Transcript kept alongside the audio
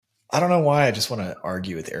I don't know why. I just want to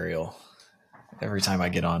argue with Ariel every time I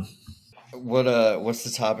get on. What's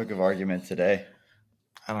the topic of argument today?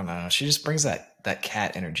 I don't know. She just brings that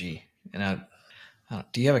cat energy. And I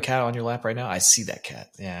don't, do you have a cat on your lap right now? I see that cat.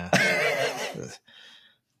 Yeah.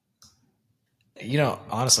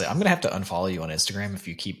 Honestly, I'm going to have to unfollow you on Instagram if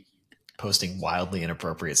you keep posting wildly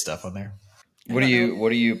inappropriate stuff on there. What are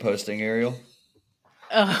you posting, Ariel?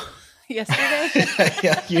 Oh, yesterday?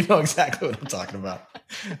 Yeah, you know exactly what I'm talking about.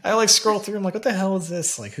 I scroll through. I'm like, what the hell is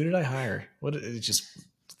this? Like, who did I hire? What? Just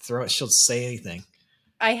throw it. She'll say anything.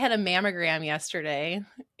 I had a mammogram yesterday,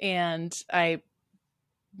 and I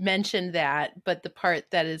mentioned that, but the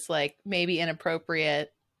part that is like maybe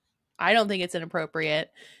inappropriate, I don't think it's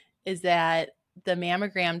inappropriate, is that the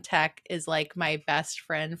mammogram tech is like my best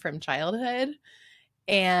friend from childhood.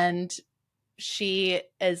 And she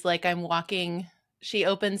is like, I'm walking, she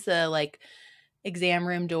opens the exam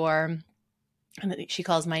room door and she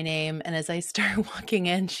calls my name. And as I start walking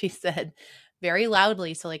in, she said very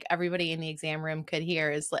loudly, so everybody in the exam room could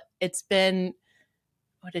hear, it's been,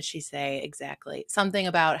 what did she say exactly? Something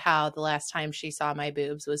about how the last time she saw my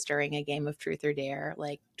boobs was during a game of Truth or Dare,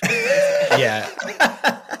 20 years ago. Yeah.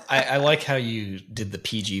 I like how you did the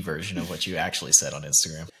PG version of what you actually said on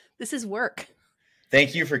Instagram. This is work.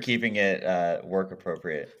 Thank you for keeping it work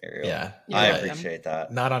appropriate, Ariel. Yeah. I appreciate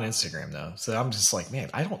that. Not on Instagram, though. So I'm just like,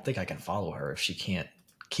 man, I don't think I can follow her if she can't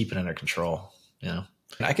keep it under control.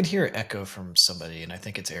 I can hear an echo from somebody, and I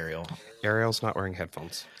think it's Ariel. Ariel's not wearing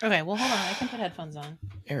headphones. Okay, well, hold on. I can put headphones on.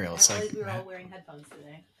 Ariel, it's like... we were all wearing headphones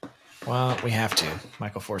today. Well, we have to.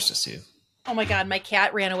 Michael forced us to. Oh my God, my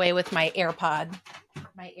cat ran away with my AirPod.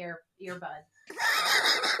 My earbud.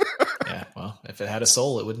 Yeah, well, if it had a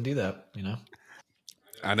soul, it wouldn't do that,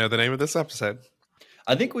 I know the name of this episode.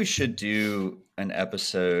 I think we should do an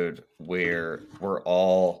episode where we're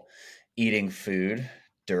all eating food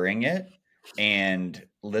during it, and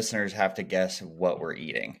listeners have to guess what we're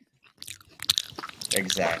eating.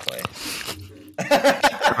 Exactly.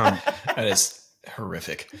 That is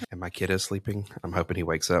horrific. And my kid is sleeping. I'm hoping he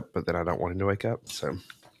wakes up, but then I don't want him to wake up. So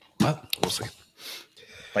What? We'll see.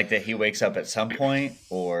 Like that he wakes up at some point,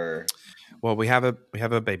 or... Well, we have a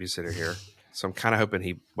babysitter here. So I'm kind of hoping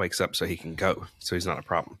he wakes up so he can go, so he's not a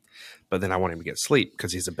problem. But then I want him to get sleep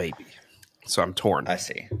because he's a baby. So I'm torn. I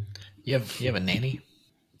see. You have a nanny?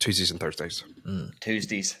 Tuesdays and Thursdays.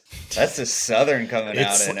 Tuesdays. That's the Southern coming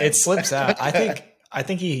out in it slips out. I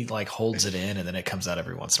think he holds it in and then it comes out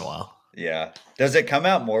every once in a while. Yeah. Does it come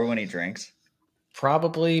out more when he drinks?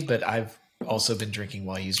 Probably, but I've also been drinking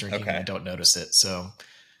while he's drinking and I Okay. don't notice it. So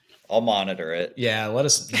I'll monitor it. yeah,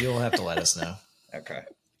 you'll have to let us know. Okay.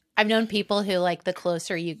 I've known people who the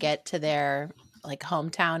closer you get to their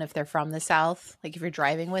hometown, if they're from the South, if you're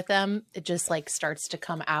driving with them, it just starts to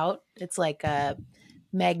come out. It's like a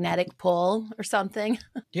magnetic pull or something.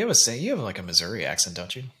 You have a Missouri accent,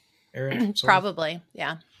 don't you, Aaron? Probably.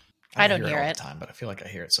 Yeah. I don't hear all it. the time, but I feel like I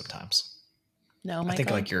hear it sometimes. No, I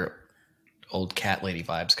think your old cat lady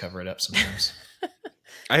vibes cover it up sometimes.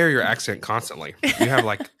 I hear your accent constantly. You have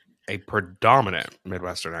a predominant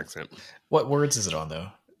Midwestern accent. What words is it on though?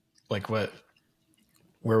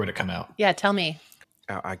 Where would it come out? Yeah, tell me.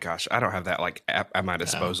 Oh, gosh, I don't have that at my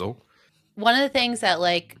disposal. One of the things that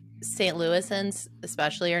St. Louisans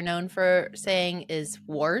especially are known for saying is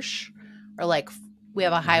 "warsh," or we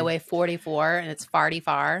have a Highway 44 and it's Farty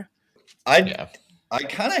Far. I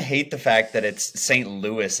kind of hate the fact that it's St.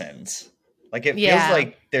 Louisans. It feels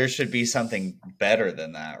like there should be something better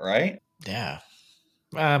than that, right? Yeah.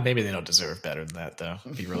 Maybe they don't deserve better than that, though,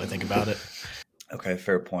 if you really think about it. Okay,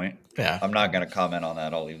 fair point. Yeah. I'm not going to comment on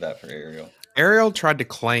that. I'll leave that for Ariel. Ariel tried to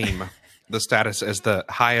claim the status as the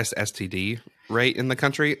highest STD rate in the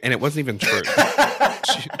country, and it wasn't even true.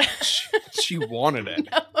 she wanted it.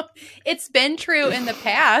 No, it's been true in the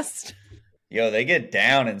past. Yo, they get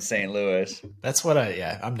down in St. Louis. That's what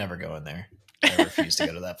I'm never going there. I refuse to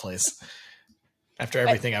go to that place. After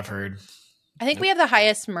everything I've heard. I think we have the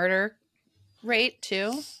highest murder rate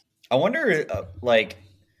too. I wonder,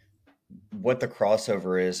 what the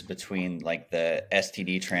crossover is between the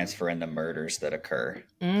STD transfer and the murders that occur.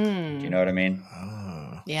 Do you know what I mean?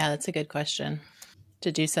 Oh. Yeah, that's a good question.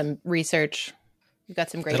 To do some research. We've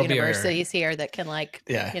got some great That'll be universities here that can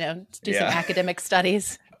do some academic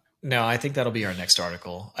studies. No, I think that'll be our next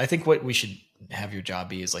article. I think what we should have your job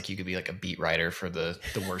be is you could be a beat writer for the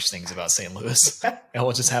worst things about St. Louis. And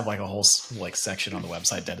we'll just have a whole section on the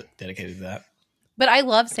website dedicated to that. But I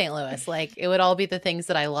love St. Louis. It would all be the things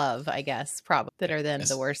that I love, I guess, probably, that are then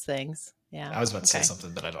the worst things. Yeah. I was about to say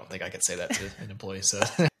something, but I don't think I could say that to an employee. So,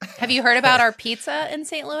 have you heard about our pizza in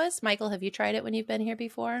St. Louis? Michael, have you tried it when you've been here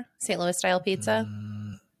before? St. Louis style pizza?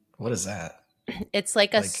 What is that? It's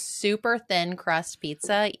like a Like- super thin crust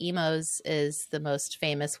pizza. Emo's is the most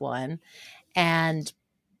famous one. And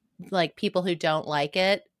like people who don't like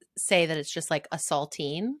it say that it's just like a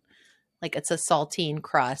saltine. Like it's a saltine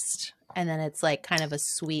crust. And then it's like kind of a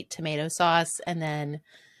sweet tomato sauce. And then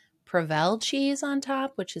Provel cheese on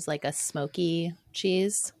top, which is like a smoky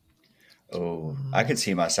cheese. Oh, I could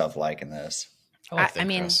see myself liking this. I like I thin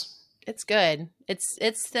mean, crust. it's good.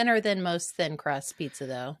 It's thinner than most thin crust pizza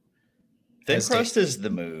though. Thin Has crust is the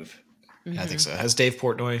move. I think Mhm. so. Has Dave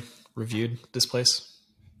Portnoy reviewed this place?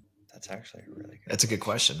 That's actually really good. That's a good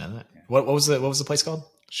question, isn't it? What was the place called?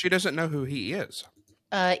 She doesn't know who he is.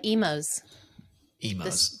 Emo's.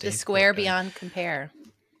 Emos. The Dave square Portnoy. beyond compare.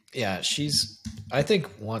 Yeah, I think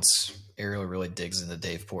once Ariel really digs into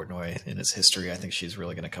Dave Portnoy and his history, I think she's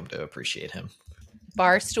really going to come to appreciate him.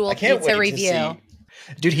 Barstool I can't pizza wait to review.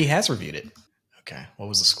 see. Dude, he has reviewed it. Okay, what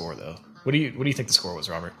was the score though? What do you think the score was,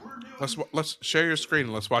 Robert? Let's share your screen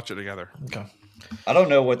and let's watch it together. Okay, I don't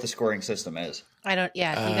know what the scoring system is. I don't.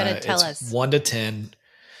 Yeah, you got to tell it's us. 1 to 10.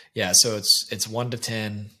 Yeah, so it's 1 to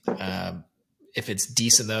 10. If it's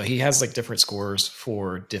decent though, he has like different scores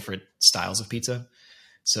for different styles of pizza.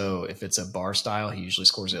 So if it's a bar style, he usually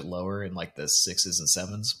scores it lower in like the 6s and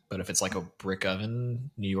 7s. But if it's like a brick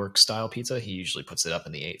oven New York style pizza, he usually puts it up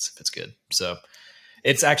in the 8s if it's good. So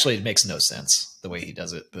it makes no sense the way he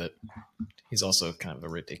does it, but he's also kind of a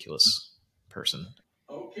ridiculous person.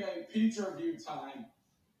 Okay, pizza review time.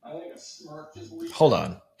 I think a smirk just leaked. Hold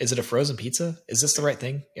on. Is it a frozen pizza? Is this the right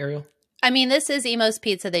thing, Ariel? I mean, this is Emo's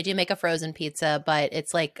Pizza. They do make a frozen pizza, but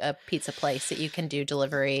it's like a pizza place that you can do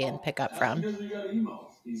delivery and pick up That's from. because we got emos.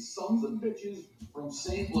 These sons of bitches from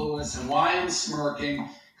St. Louis. And why I'm smirking,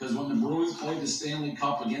 because when the Bruins played the Stanley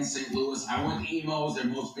Cup against St. Louis, I went to Emo's, their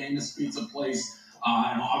most famous pizza place.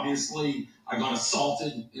 And obviously, I got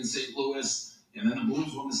assaulted in St. Louis. And then the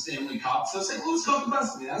Blues won the Stanley Cup. So St. Louis got the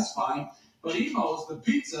best of me. That's fine. But Emo's, the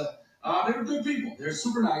pizza, they're good people. They're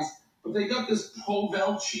super nice. But they got this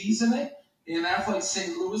Provel cheese in it. And that's like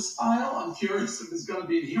St. Louis style. I'm curious if it's going to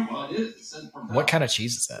be in here. Well, it is. It says Provel. What kind of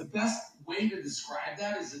cheese is The that? best way to describe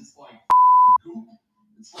that is it's like goop.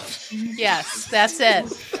 It's like cheese. Yes, that's it.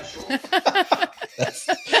 Special.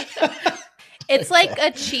 It's like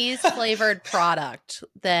a cheese flavored product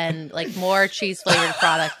than like more cheese flavored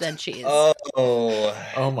product than cheese. Oh,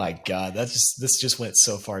 Oh my god, this just went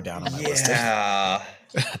so far down on my list. yeah.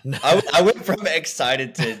 No, I went from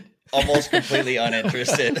excited to almost completely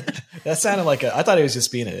uninterested. that sounded like I thought he was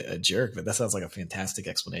just being a jerk, but that sounds like a fantastic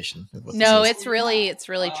explanation. of what No, this is. it's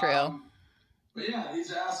really true. But yeah, these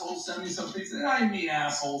assholes send me some pizza. And I mean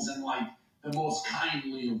assholes in like the most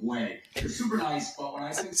kindly of way. They're super nice, but when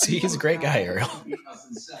I think See, he's a great guy, Ariel. We're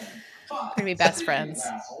gonna be best friends.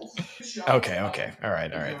 Okay, all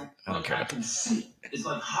right. I don't care about I can see it's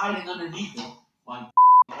like hiding underneath it, like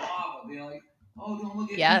lava. Being like, oh, don't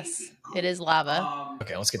look at Yes, me. it is lava.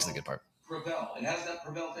 Okay, let's get to the good part. Provel. It has that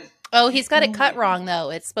Provel taste. Oh, he's got it cut wrong though.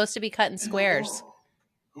 It's supposed to be cut in squares.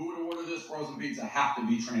 Who would have ordered this frozen pizza have to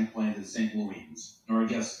be transplanted to St. Louis, or I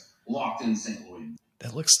guess locked in St. Louis?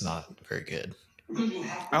 That looks not very good. Because you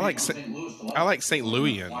have to I be like from Sa- St. Louis to I like it. St.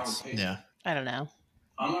 Louisians. Why would pay? Yeah. I don't know.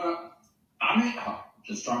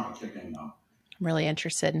 Just trying to kick in now. I'm really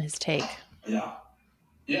interested in his take. Yeah.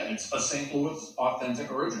 Yeah, it's a St. Louis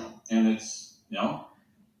authentic original. And it's,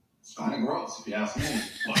 it's kind of gross if you ask me.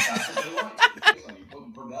 But that's what they like. It's like you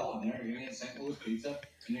put Provel in there, you're going to get St. Louis pizza,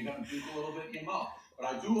 and you're going to puke a little bit in your mouth.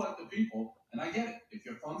 But I do like the people, and I get it. If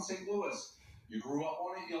you're from St. Louis, you grew up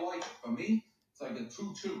on it, you like it. For me, it's like a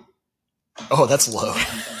 2-2. Oh, that's low.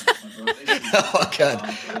 Oh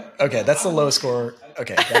god. Okay, that's the low score.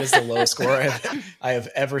 Okay, that is the lowest score I have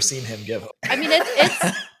ever seen him give. I mean,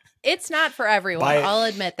 it's not for everyone. I'll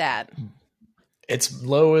admit that. It's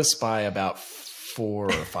lowest by about 4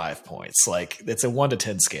 or 5 points. Like it's a 1 to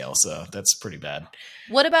 10 scale, so that's pretty bad.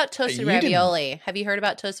 What about toasted You didn't- ravioli? Have you heard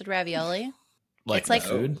about toasted ravioli? Like It's the like-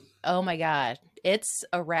 food. Oh my god, it's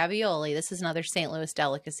a ravioli. This is another St. Louis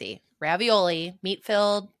delicacy. Ravioli, meat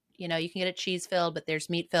filled. You can get it cheese filled, but there's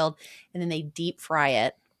meat filled, and then they deep fry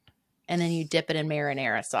it, and then you dip it in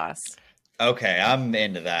marinara sauce. Okay, I'm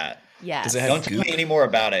into that. Yes. Does it have Don't tell goop? me any more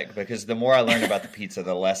about it because the more I learned about the pizza,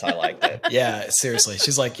 the less I liked it. Yeah, seriously.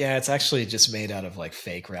 She's like, yeah, it's actually just made out of like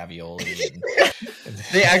fake ravioli.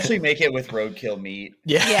 They actually make it with roadkill meat.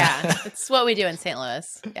 Yeah, it's what we do in St.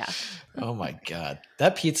 Louis. Yeah. Oh my god,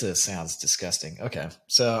 that pizza sounds disgusting. Okay,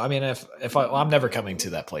 so I mean, I'm never coming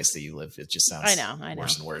to that place that you live. It just sounds I know.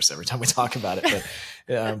 worse and worse every time we talk about it.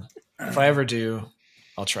 But if I ever do,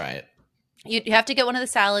 I'll try it. You have to get one of the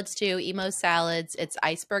salads too. Emo salads. It's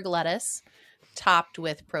iceberg lettuce topped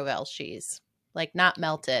with Provel cheese. like not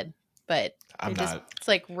melted, but it's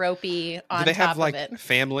like ropey on Do they top have like of it.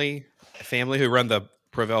 family who run the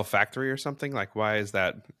Prevail factory or something? Like, why is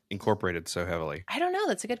that incorporated so heavily? I don't know.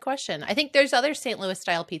 That's a good question. I think there's other St. Louis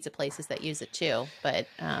style pizza places that use it too, but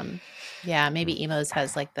yeah, maybe Emo's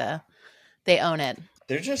has like they own it.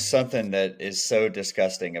 There's just something that is so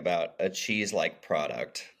disgusting about a cheese-like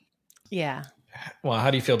product. Yeah. Well,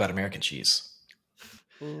 how do you feel about American cheese?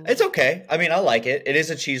 Ooh. It's okay. I mean, I like it. It is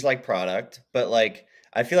a cheese-like product, but like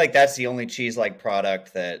I feel like that's the only cheese-like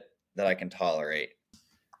product that I can tolerate.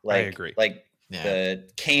 Like, I agree. Like Yeah. the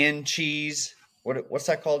canned cheese. What's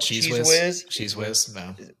that called? Cheese Whiz? Cheese Whiz?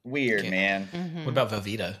 No. Weird, Can't. man. Mhm. What about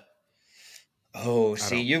Velveeta? Oh,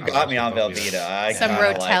 see, you I got don't me on like Velveeta. I Some kinda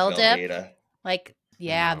Rotel like dip? Velveeta. Like, No.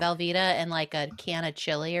 Velveeta and like a can of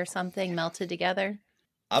chili or something melted together.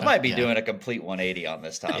 I might be yeah. doing a complete 180 on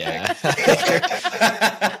this topic. Yeah.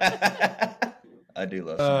 I do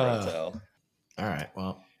love some Rotel. All right.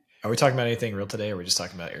 Well, are we talking about anything real today, or are we just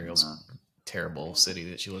talking about Ariel's terrible city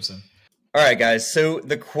that she lives in? All right, guys. So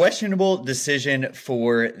the questionable decision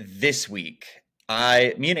for this week.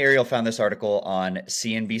 Me and Ariel found this article on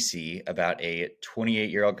CNBC about a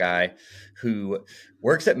 28-year-old guy who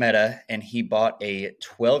works at Meta, and he bought a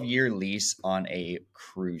 12-year lease on a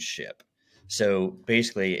cruise ship. So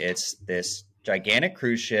basically, it's this gigantic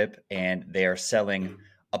cruise ship, and they are selling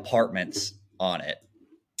apartments on it.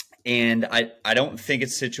 And I don't think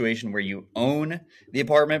it's a situation where you own the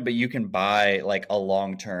apartment, but you can buy like a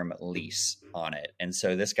long-term lease on it. And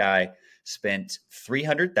so this guy spent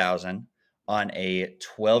 $300,000 on a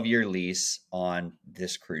 12-year lease on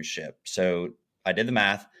this cruise ship. So I did the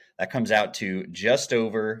math. That comes out to just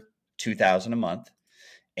over $2,000 a month.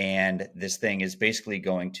 And this thing is basically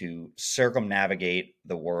going to circumnavigate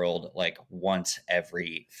the world like once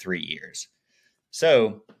every 3 years.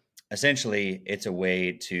 So essentially, it's a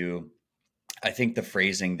way to, I think the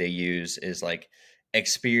phrasing they use is like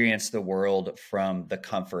experience the world from the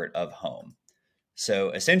comfort of home.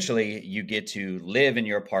 So essentially, you get to live in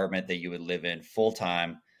your apartment that you would live in full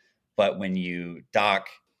time. But when you dock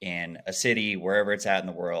in a city, wherever it's at in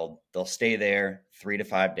the world, they'll stay there 3 to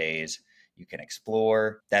 5 days. You can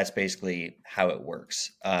explore. That's basically how it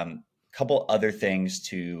works. Couple other things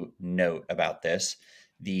to note about this.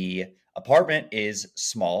 The apartment is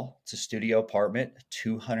small. It's a studio apartment,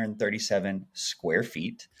 237 square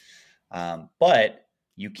feet. But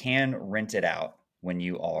you can rent it out when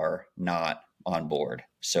you are not on board.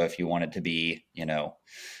 So if you want it to be,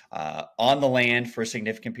 on the land for a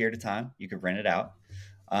significant period of time, you could rent it out.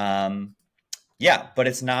 But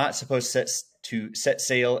it's not supposed to set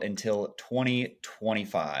sail until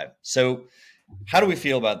 2025. So how do we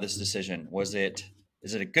feel about this decision? Is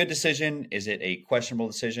it a good decision? Is it a questionable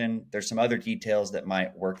decision? There's some other details that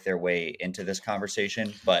might work their way into this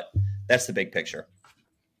conversation, but that's the big picture.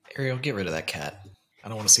 Ariel, get rid of that cat. I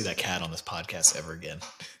don't want to see that cat on this podcast ever again.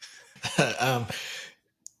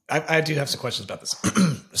 I do have some questions about this.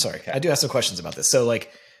 Sorry. Okay. I do have some questions about this. So,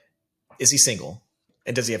 like, is he single?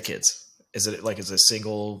 And does he have kids? Is it a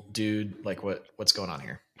single dude? Like, what's going on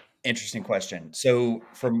here? Interesting question. So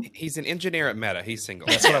he's an engineer at Meta. He's single.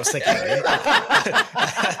 That's what I was thinking. Right?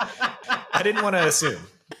 I didn't want to assume.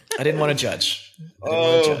 I didn't want to judge.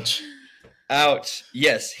 Ouch.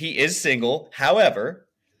 Yes, he is single. However,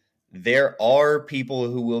 there are people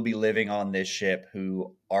who will be living on this ship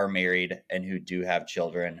who are married and who do have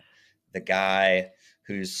children. The guy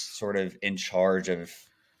who's sort of in charge of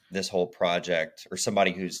this whole project, or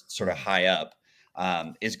somebody who's sort of high up,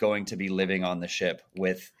 is going to be living on the ship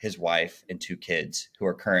with his wife and 2 kids who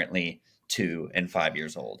are currently 2 and 5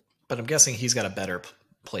 years old. But I'm guessing he's got a better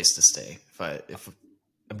place to stay. If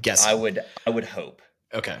I'm guessing, I would hope.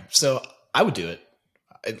 Okay, so I would do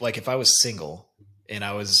it. Like if I was single and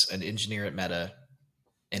I was an engineer at Meta,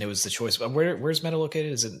 and it was the choice. Where's Meta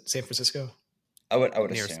located? Is it San Francisco? I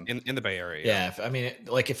would assume in the Bay Area. Yeah,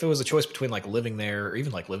 if it was a choice between like living there or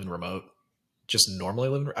even like living remote, just normally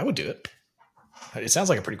living, I would do it. It sounds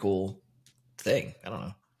like a pretty cool thing. I don't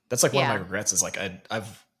know. That's like one of my regrets is like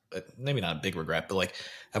I've maybe not a big regret, but like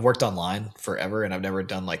I've worked online forever and I've never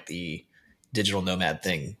done like the digital nomad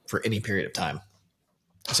thing for any period of time.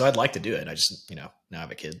 So I'd like to do it. I just, now I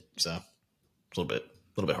have a kid, so it's a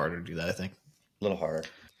little bit harder to do that, I think. A little harder.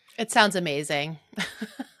 It sounds amazing.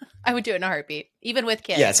 I would do it in a heartbeat, even with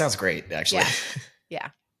kids. Yeah, it sounds great, actually. Yeah,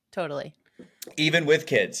 totally. Even with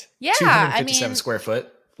kids. Yeah, 257 square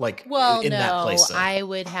foot. Like, that place. Though. I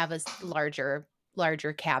would have a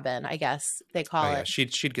larger cabin, I guess they call it.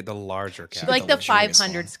 She'd get the larger cabin. Like the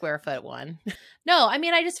 500 square foot one. No,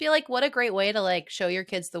 I just feel like what a great way to like show your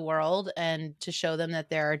kids the world and to show them that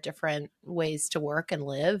there are different ways to work and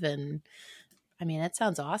live. And I mean, that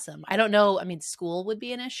sounds awesome. I don't know. I mean, school would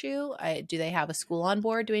be an issue. Do they have a school on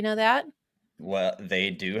board? Do we know that? Well, they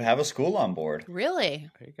do have a school on board. Really?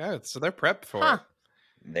 There you go. So they're prepped for Huh.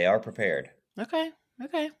 it. They are prepared. Okay.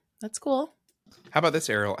 That's cool. How about this,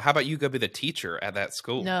 Ariel? How about you go be the teacher at that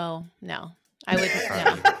school? No. I would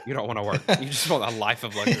no. You don't want to work. You just want a life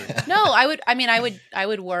of luxury. No, I would. I mean, I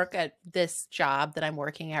would work at this job that I'm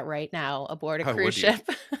working at right now aboard a Oh, cruise would you? ship,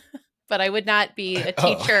 but I would not be a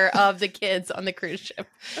teacher of the kids on the cruise ship.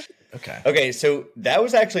 Okay, so that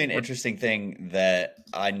was actually an interesting thing that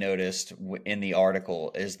I noticed in the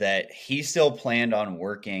article is that he still planned on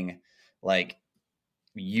working like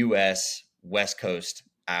U.S. West Coast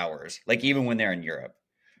hours, like even when they're in Europe,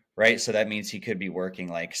 right? So that means he could be working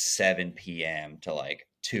like 7 p.m. to like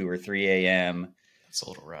 2 or 3 a.m. It's a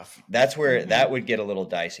little rough. That's where that would get a little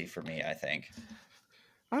dicey for me, I think.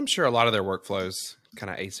 I'm sure a lot of their workflows kind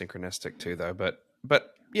of asynchronistic too, though.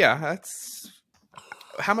 But yeah, that's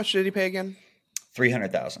how much did he pay again?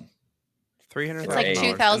 $300,000. $300,000. It's like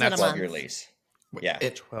 $2,000 And a that's month. 12-year lease. Wait, Yeah.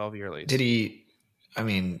 12-year lease. Did he? I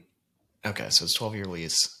mean, okay, so it's 12-year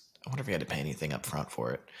lease. I wonder if he had to pay anything up front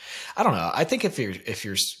for it. I don't know. I think if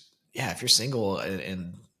you're single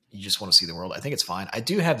and you just want to see the world, I think it's fine. I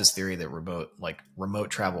do have this theory that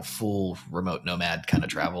remote travel, full remote nomad kind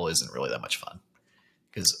of travel isn't really that much fun,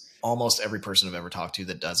 because almost every person I've ever talked to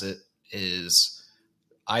that does it is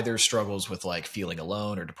either struggles with like feeling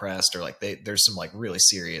alone or depressed, or like there's some like really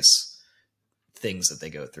serious things that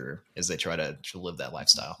they go through as they try to live that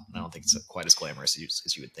lifestyle. And I don't think it's quite as glamorous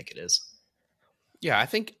as you would think it is. Yeah, I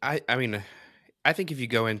think I think if you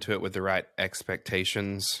go into it with the right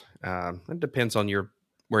expectations, it depends on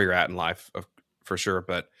where you're at in life, for sure.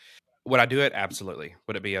 But would I do it? Absolutely.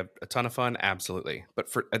 Would it be a ton of fun? Absolutely.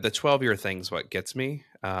 But for the 12-year thing's what gets me.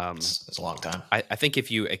 It's a long time. I think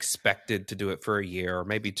if you expected to do it for a year or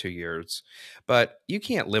maybe 2 years, but you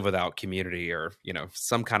can't live without community or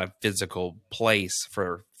some kind of physical place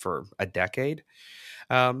for a decade.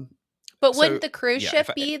 But wouldn't the cruise yeah,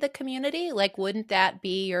 ship be the community? Like, wouldn't that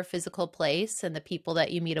be your physical place, and the people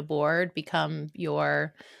that you meet aboard become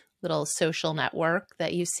your little social network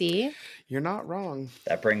that you see? You're not wrong.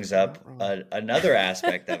 That brings up another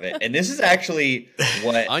aspect of it. And this is actually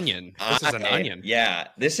what Onion. This is an onion. Yeah.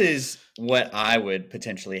 This is what I would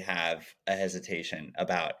potentially have a hesitation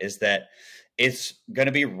about, is that it's going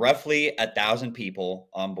to be roughly 1,000 people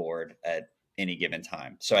on board at any given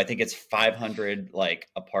time. So I think it's 500 like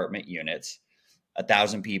apartment units,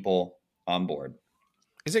 1,000 people on board.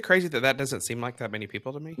 Is it crazy that doesn't seem like that many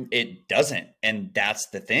people to me? It doesn't. And that's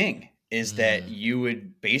the thing, is that you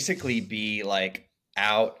would basically be like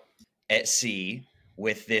out at sea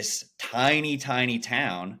with this tiny, tiny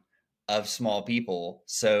town of small people.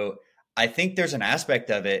 So I think there's an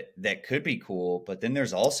aspect of it that could be cool, but then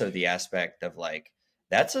there's also the aspect of like,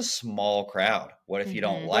 that's a small crowd. What if you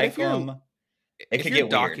don't like them? It could get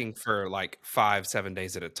docking weird for like 5-7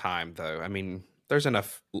 days at a time, though. I mean, there's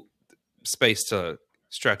enough space to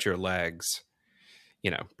stretch your legs,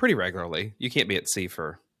 pretty regularly. You can't be at sea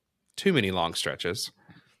for too many long stretches.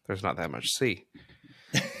 There's not that much sea.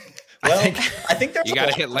 Well, I think there's you got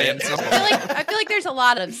to hit land somewhere. I feel like there's a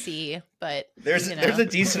lot of sea, but there's a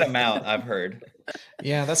decent amount, I've heard.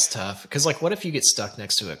 Yeah, that's tough. Because like, what if you get stuck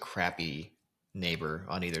next to a crappy neighbor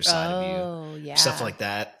on either side of you? Oh, yeah. Stuff like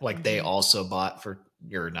that. Like they also but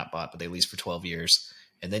they leased for 12 years.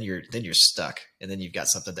 And then you're stuck, and then you've got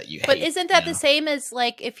something that you hate. But isn't that the same as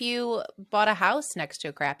like if you bought a house next to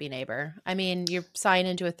a crappy neighbor? I mean, you're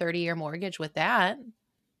signing into a 30-year mortgage with that.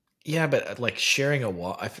 Yeah, but like sharing a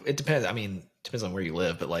wall, it depends. I mean, it depends on where you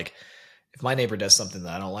live. But like, if my neighbor does something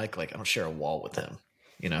that I don't like I don't share a wall with him.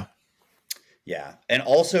 Yeah, and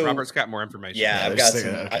also Robert's got more information. Yeah, I've got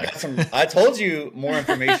some. I told you more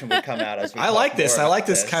information would come out as we. I like this. I like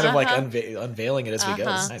this kind of like unveiling it as we go.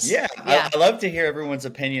 It's nice. Yeah. I love to hear everyone's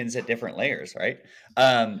opinions at different layers, right?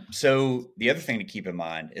 So the other thing to keep in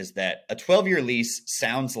mind is that a 12-year lease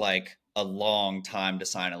sounds like a long time to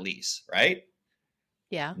sign a lease, right?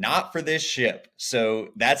 Yeah. Not for this ship. So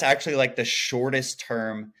that's actually like the shortest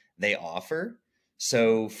term they offer.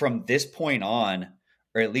 So from this point on,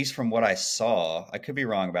 or at least from what I saw, I could be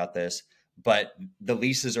wrong about this, but the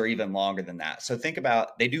leases are even longer than that. So think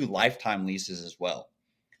about, they do lifetime leases as well.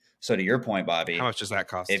 So to your point, Bobby, how much does that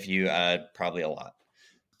cost? If you, probably a lot.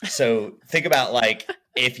 So think about like,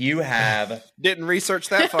 if you have didn't research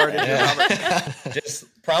that far, did you, Robert? Just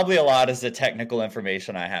probably a lot is the technical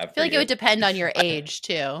information I have. I feel like it would depend on your age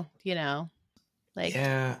too, like,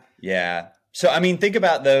 yeah. So, I mean, think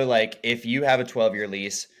about though, like if you have a 12-year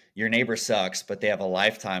lease, your neighbor sucks, but they have a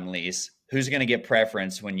lifetime lease. Who's going to get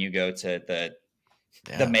preference when you go to the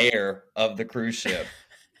The mayor of the cruise ship.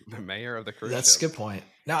 The mayor of the cruise That's ship. a good point.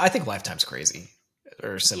 No, I think Lifetime's crazy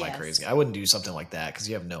or semi-crazy. Yes. I wouldn't do something like that because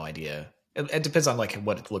you have no idea. It depends on like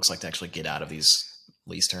what it looks like to actually get out of these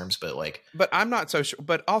lease terms, but like. But I'm not so sure.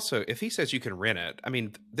 But also, if he says you can rent it, I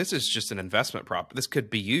mean, this is just an investment prop. This could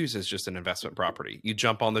be used as just an investment property. You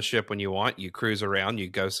jump on the ship when you want, you cruise around, you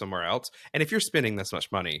go somewhere else. And if you're spending this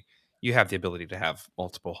much money, you have the ability to have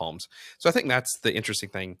multiple homes. So I think that's the interesting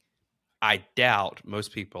thing. I doubt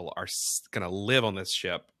most people are going to live on this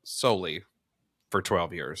ship solely for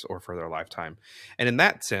 12 years or for their lifetime. And in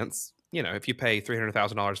that sense, you know, if you pay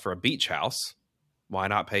 $300,000 for a beach house, why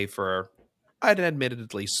not pay for an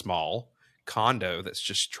admittedly small condo that's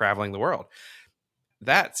just traveling the world?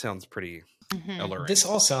 That sounds pretty alluring. This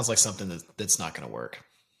all sounds like something that's not going to work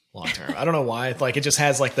long term. I don't know why. Like it just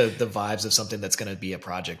has like the vibes of something that's going to be a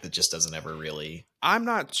project that just doesn't ever really. I'm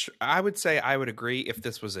not sure. I would say I would agree if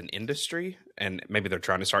this was an industry, and maybe they're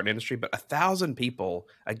trying to start an industry, but 1,000 people,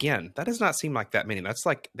 again, that does not seem like that many. That's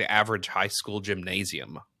like the average high school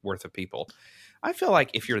gymnasium worth of people. I feel like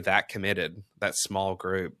if you're that committed, that small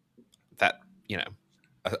group, that, you know,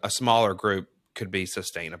 a smaller group could be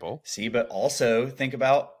sustainable. See, but also think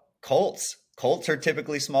about cults. Cults are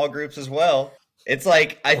typically small groups as well. It's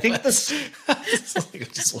like, I think this.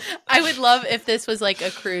 I would love if this was like a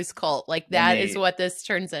cruise cult. Like that is what this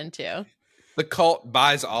turns into. The cult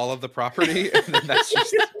buys all of the property, and then that's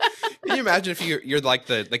just. Can you imagine if you're like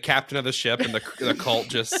the captain of the ship, and the cult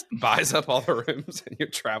just buys up all the rooms, and you're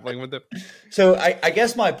traveling with them? So I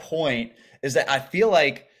guess my point is that I feel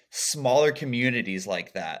like smaller communities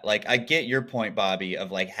like that. Like I get your point, Bobby,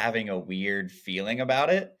 of like having a weird feeling about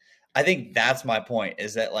it. I think that's my point,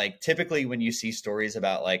 is that like typically when you see stories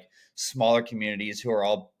about like smaller communities who are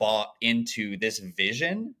all bought into this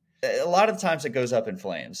vision, a lot of times it goes up in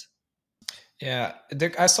flames. Yeah,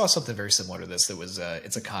 I saw something very similar to this. That was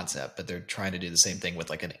it's a concept, but they're trying to do the same thing with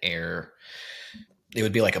like an air. It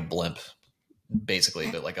would be like a blimp, basically,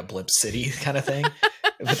 but like a blimp city kind of thing.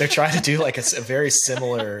 But they're trying to do like a very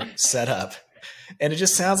similar setup. And it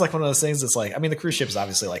just sounds like one of those things that's like, I mean, the cruise ship is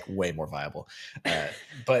obviously like way more viable,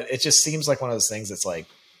 but it just seems like one of those things that's like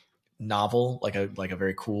novel, like a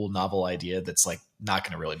very cool novel idea that's like not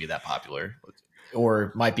going to really be that popular,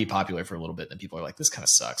 or might be popular for a little bit. And then people are like, this kind of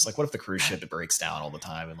sucks. Like, what if the cruise ship breaks down all the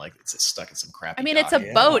time and like it's stuck in some crappy? I mean, dock? it's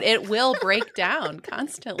a boat; it will break down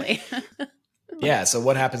constantly. Yeah. So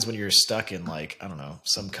what happens when you're stuck in like, I don't know,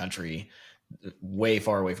 some country way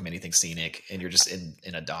far away from anything scenic, and you're just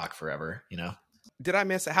in a dock forever? You know. Did I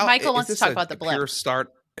miss it? How Michael wants to talk about the blimp. Pure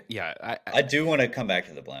start. Yeah, I do want to come back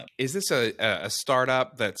to the blimp. Is this a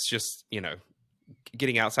startup that's just, you know,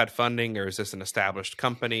 getting outside funding, or is this an established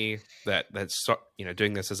company that's, you know,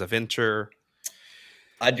 doing this as a venture?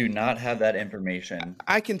 I do not have that information.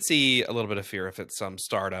 I can see a little bit of fear if it's some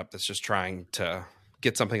startup that's just trying to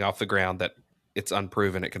get something off the ground that it's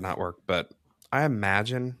unproven, it could not work. But I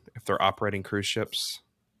imagine if they're operating cruise ships,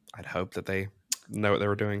 I'd hope that they know what they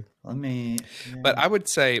were doing. But I would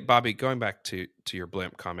say, Bobby, going back to your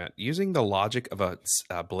blimp comment, using the logic of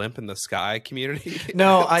a blimp in the sky community.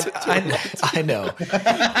 No, I know,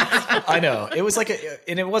 I know. It was like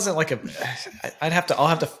and it wasn't like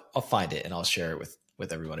I'll find it and I'll share it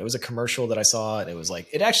with everyone. It was a commercial that I saw, and it was like,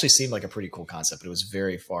 it actually seemed like a pretty cool concept, but it was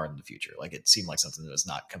very far in the future. Like it seemed like something that was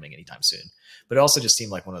not coming anytime soon, but it also just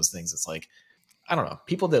seemed like one of those things that's like, I don't know,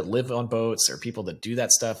 people that live on boats or people that do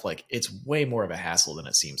that stuff, like it's way more of a hassle than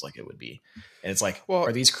it seems like it would be. And it's like, well,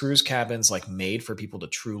 are these cruise cabins like made for people to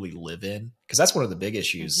truly live in? Because that's one of the big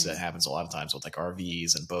issues that happens a lot of times with like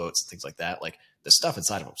RVs and boats and things like that. Like the stuff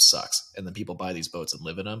inside of them sucks. And then people buy these boats and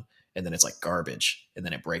live in them, and then it's like garbage, and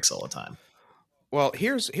then it breaks all the time. Well,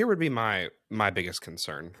 here would be my biggest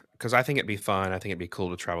concern, because I think it'd be fun. I think it'd be cool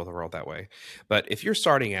to travel the world that way. But if you're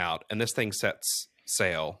starting out and this thing sets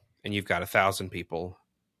sail and you've got 1,000 people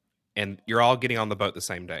and you're all getting on the boat the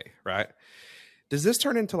same day, right? Does this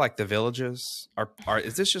turn into like the Villages? Or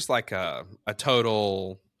is this just like a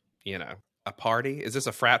total, you know, a party? Is this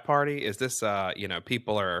a frat party? Is this, you know,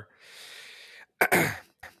 people are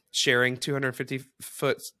sharing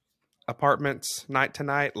 250-foot apartments night to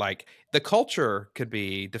night? Like the culture could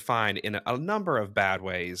be defined in a number of bad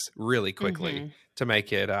ways really quickly to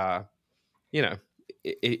make it, you know,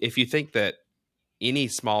 if you think that any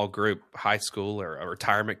small group, high school or a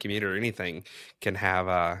retirement community or anything can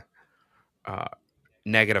have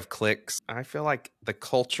negative clicks, I feel like the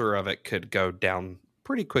culture of it could go down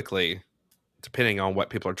pretty quickly depending on what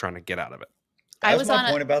people are trying to get out of it. That was my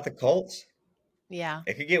point about the cults. Yeah.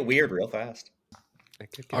 It could get weird real fast.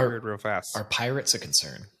 It could get weird real fast. Are pirates a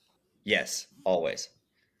concern? Yes, always.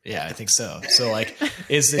 Yeah, I think so. So like,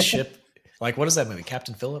 is this ship Like, what is that movie?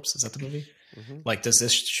 Captain Phillips? Is that the movie? Mm-hmm. Like, does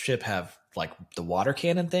this ship have like the water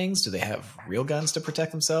cannon things? Do they have real guns to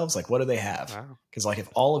protect themselves? Like, what do they have? Wow. Because like, if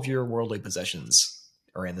all of your worldly possessions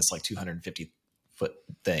are in this like 250-foot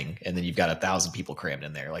thing, and then you've got 1,000 people crammed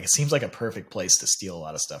in there, like, it seems like a perfect place to steal a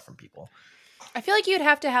lot of stuff from people. I feel like you'd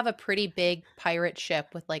have to have a pretty big pirate ship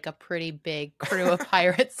with like a pretty big crew of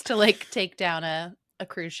pirates to like take down a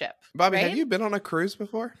cruise ship. Bobby, right? have you been on a cruise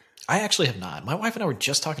before? I actually have not. My wife and I were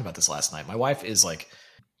just talking about this last night. My wife is like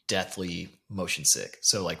deathly motion sick.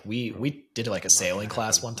 So like we did like a sailing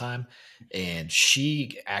class one time, and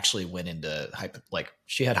she actually went into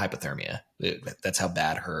she had hypothermia. That's how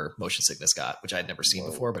bad her motion sickness got, which I'd never seen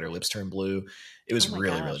before, but her lips turned blue. It was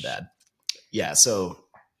really, really bad. Yeah. So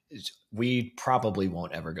we probably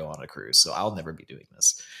won't ever go on a cruise. So I'll never be doing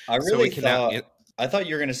this. I really I thought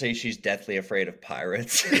you were going to say she's deathly afraid of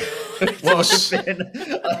pirates. Well, would have been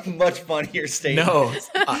a much funnier statement. No,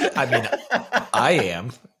 I mean,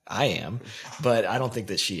 I am, but I don't think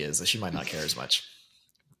that she is. She might not care as much.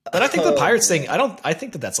 But I think the pirates thing, I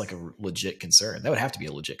think that that's like a legit concern. That would have to be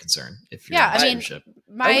a legit concern if you're on a cruise ship.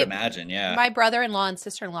 I would imagine, yeah. My brother-in-law and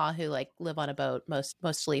sister-in-law who like live on a boat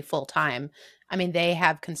mostly full time. I mean, they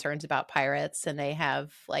have concerns about pirates, and they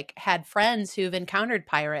have like had friends who've encountered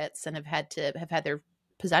pirates and have had their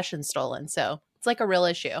possessions stolen. So it's like a real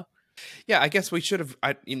issue. Yeah, I guess we should have,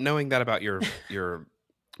 knowing that about your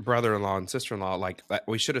brother-in-law and sister-in-law, like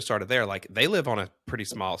we should have started there. Like they live on a pretty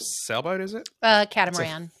small sailboat, is it?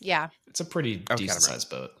 Catamaran. Yeah. It's a pretty decent sized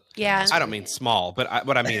boat. Yeah. I don't mean small, but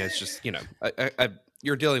what I mean is just,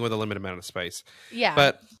 you're dealing with a limited amount of space. Yeah.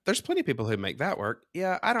 But there's plenty of people who make that work.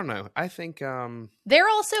 Yeah, I don't know. I think they're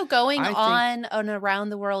also going on an around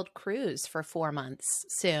the world cruise for 4 months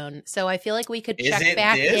soon. So I feel like we could check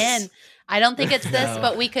back in. I don't think it's this,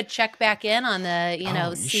 but we could check back in on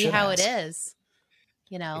the, see how it is.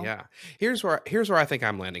 Yeah. Here's where I think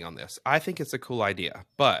I'm landing on this. I think it's a cool idea,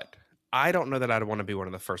 but I don't know that I'd want to be one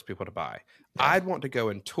of the first people to buy. Yeah. I'd want to go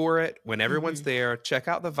and tour it when everyone's there, check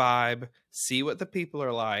out the vibe, see what the people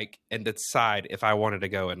are like, and decide if I wanted to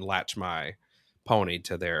go and latch my pony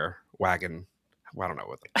to their wagon. Well, I don't know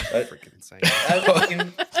what they're freaking saying.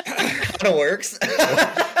 Kind of works.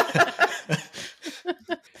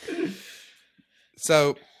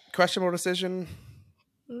 So, questionable decision?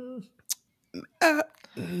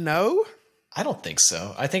 No. I don't think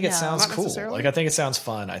so. I think it sounds cool. Like, I think it sounds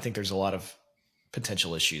fun. I think there's a lot of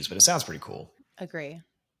potential issues, but it sounds pretty cool. Agree.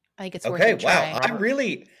 I think it's worth a try.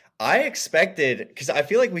 Wow. I expected, because I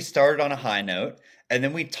feel like we started on a high note and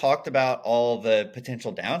then we talked about all the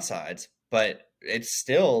potential downsides, but it's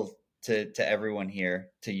still to everyone here,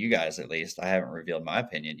 to you guys at least. I haven't revealed my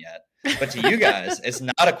opinion yet, but to you guys, it's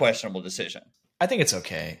not a questionable decision. I think it's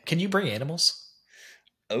okay. Can you bring animals?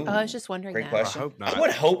 Oh, I was just wondering. Great question. I hope not. I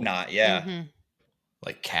would hope not. Yeah. Mm-hmm.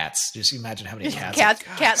 Like cats. Just imagine how many cats.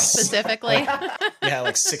 Cats specifically. Yeah,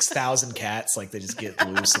 like 6,000 cats. Like they just get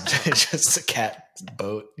loose and just a cat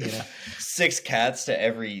boat. 6 cats to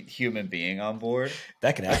every human being on board.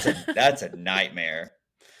 That could happen. That's a nightmare.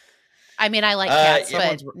 I mean, I like cats,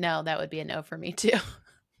 but no, that would be a no for me too.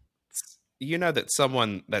 You know that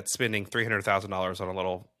someone that's spending $300,000 on a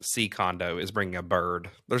little sea condo is bringing a bird.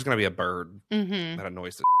 There's going to be a bird that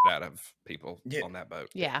annoys the shit out of people on that boat.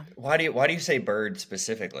 Yeah. Why do you say bird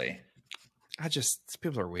specifically?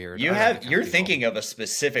 People are weird. You're thinking of a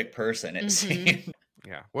specific person, it seems.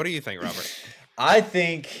 Yeah. What do you think, Robert? I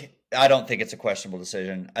don't think it's a questionable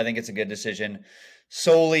decision. I think it's a good decision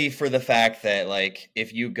solely for the fact that, like,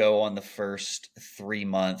 if you go on the first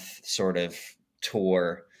 3-month sort of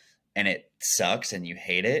tour and it sucks and you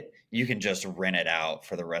hate it, you can just rent it out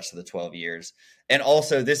for the rest of the 12 years. And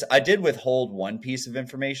also I did withhold one piece of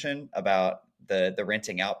information about the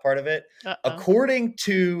renting out part of it. According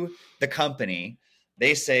to the company,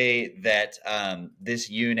 they say that this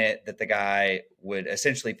unit that the guy would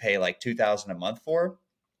essentially pay like $2,000 a month for,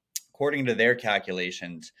 according to their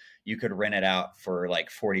calculations, you could rent it out for like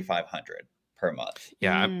 $4,500 per month.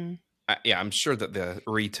 Yeah. I'm sure that the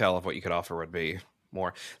retail of what you could offer would be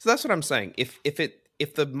more. So that's what I'm saying.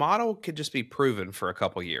 If the model could just be proven for a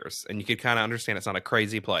couple years and you could kind of understand it's not a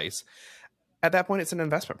crazy place, at that point it's an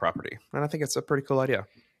investment property. And I think it's a pretty cool idea.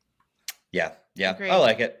 Yeah. Agreed. I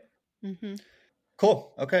like it. Mm-hmm.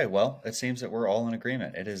 Cool. Okay. Well, it seems that we're all in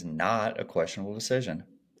agreement. It is not a questionable decision.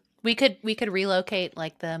 We could relocate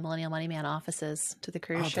like the Millennial Money Man offices to the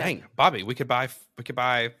cruise ship. Dang, Bobby, we could buy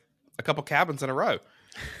a couple cabins in a row.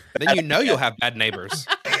 Then you'll have bad neighbors.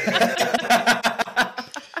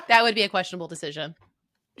 That would be a questionable decision.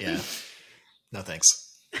 Yeah. No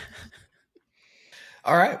thanks.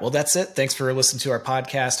 All right. Well, that's it. Thanks for listening to our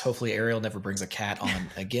podcast. Hopefully Ariel never brings a cat on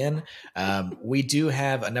again. We do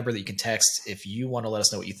have a number that you can text if you want to let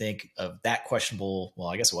us know what you think of that questionable. Well,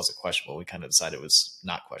 I guess it wasn't questionable. We kind of decided it was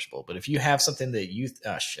not questionable. But if you have something that you,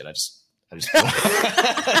 I just.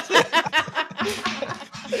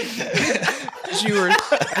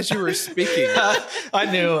 As you were speaking, I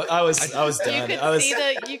knew I was done.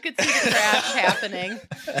 You could see the crash happening.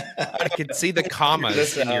 I could see the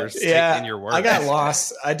commas in your words. I got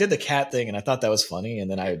lost. I did the cat thing, and I thought that was funny, and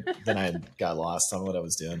then I got lost on what I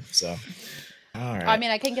was doing. So, all right. I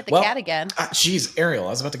mean, I can get the cat again. Jeez, Ariel,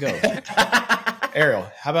 I was about to go. Ariel,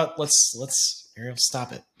 how about let's Ariel,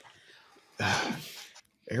 stop it.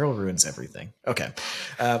 Ariel ruins everything. Okay.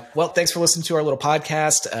 Well, thanks for listening to our little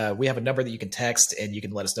podcast. We have a number that you can text, and you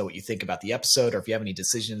can let us know what you think about the episode, or if you have any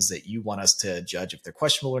decisions that you want us to judge if they're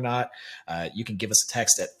questionable or not. You can give us a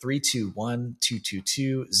text at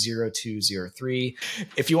 321-222-0203.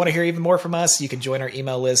 If you want to hear even more from us, you can join our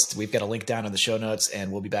email list. We've got a link down in the show notes,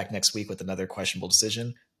 and we'll be back next week with another questionable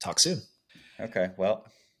decision. Talk soon. Okay. Well,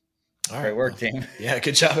 all right. great work, team. Yeah.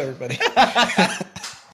 Good job, everybody.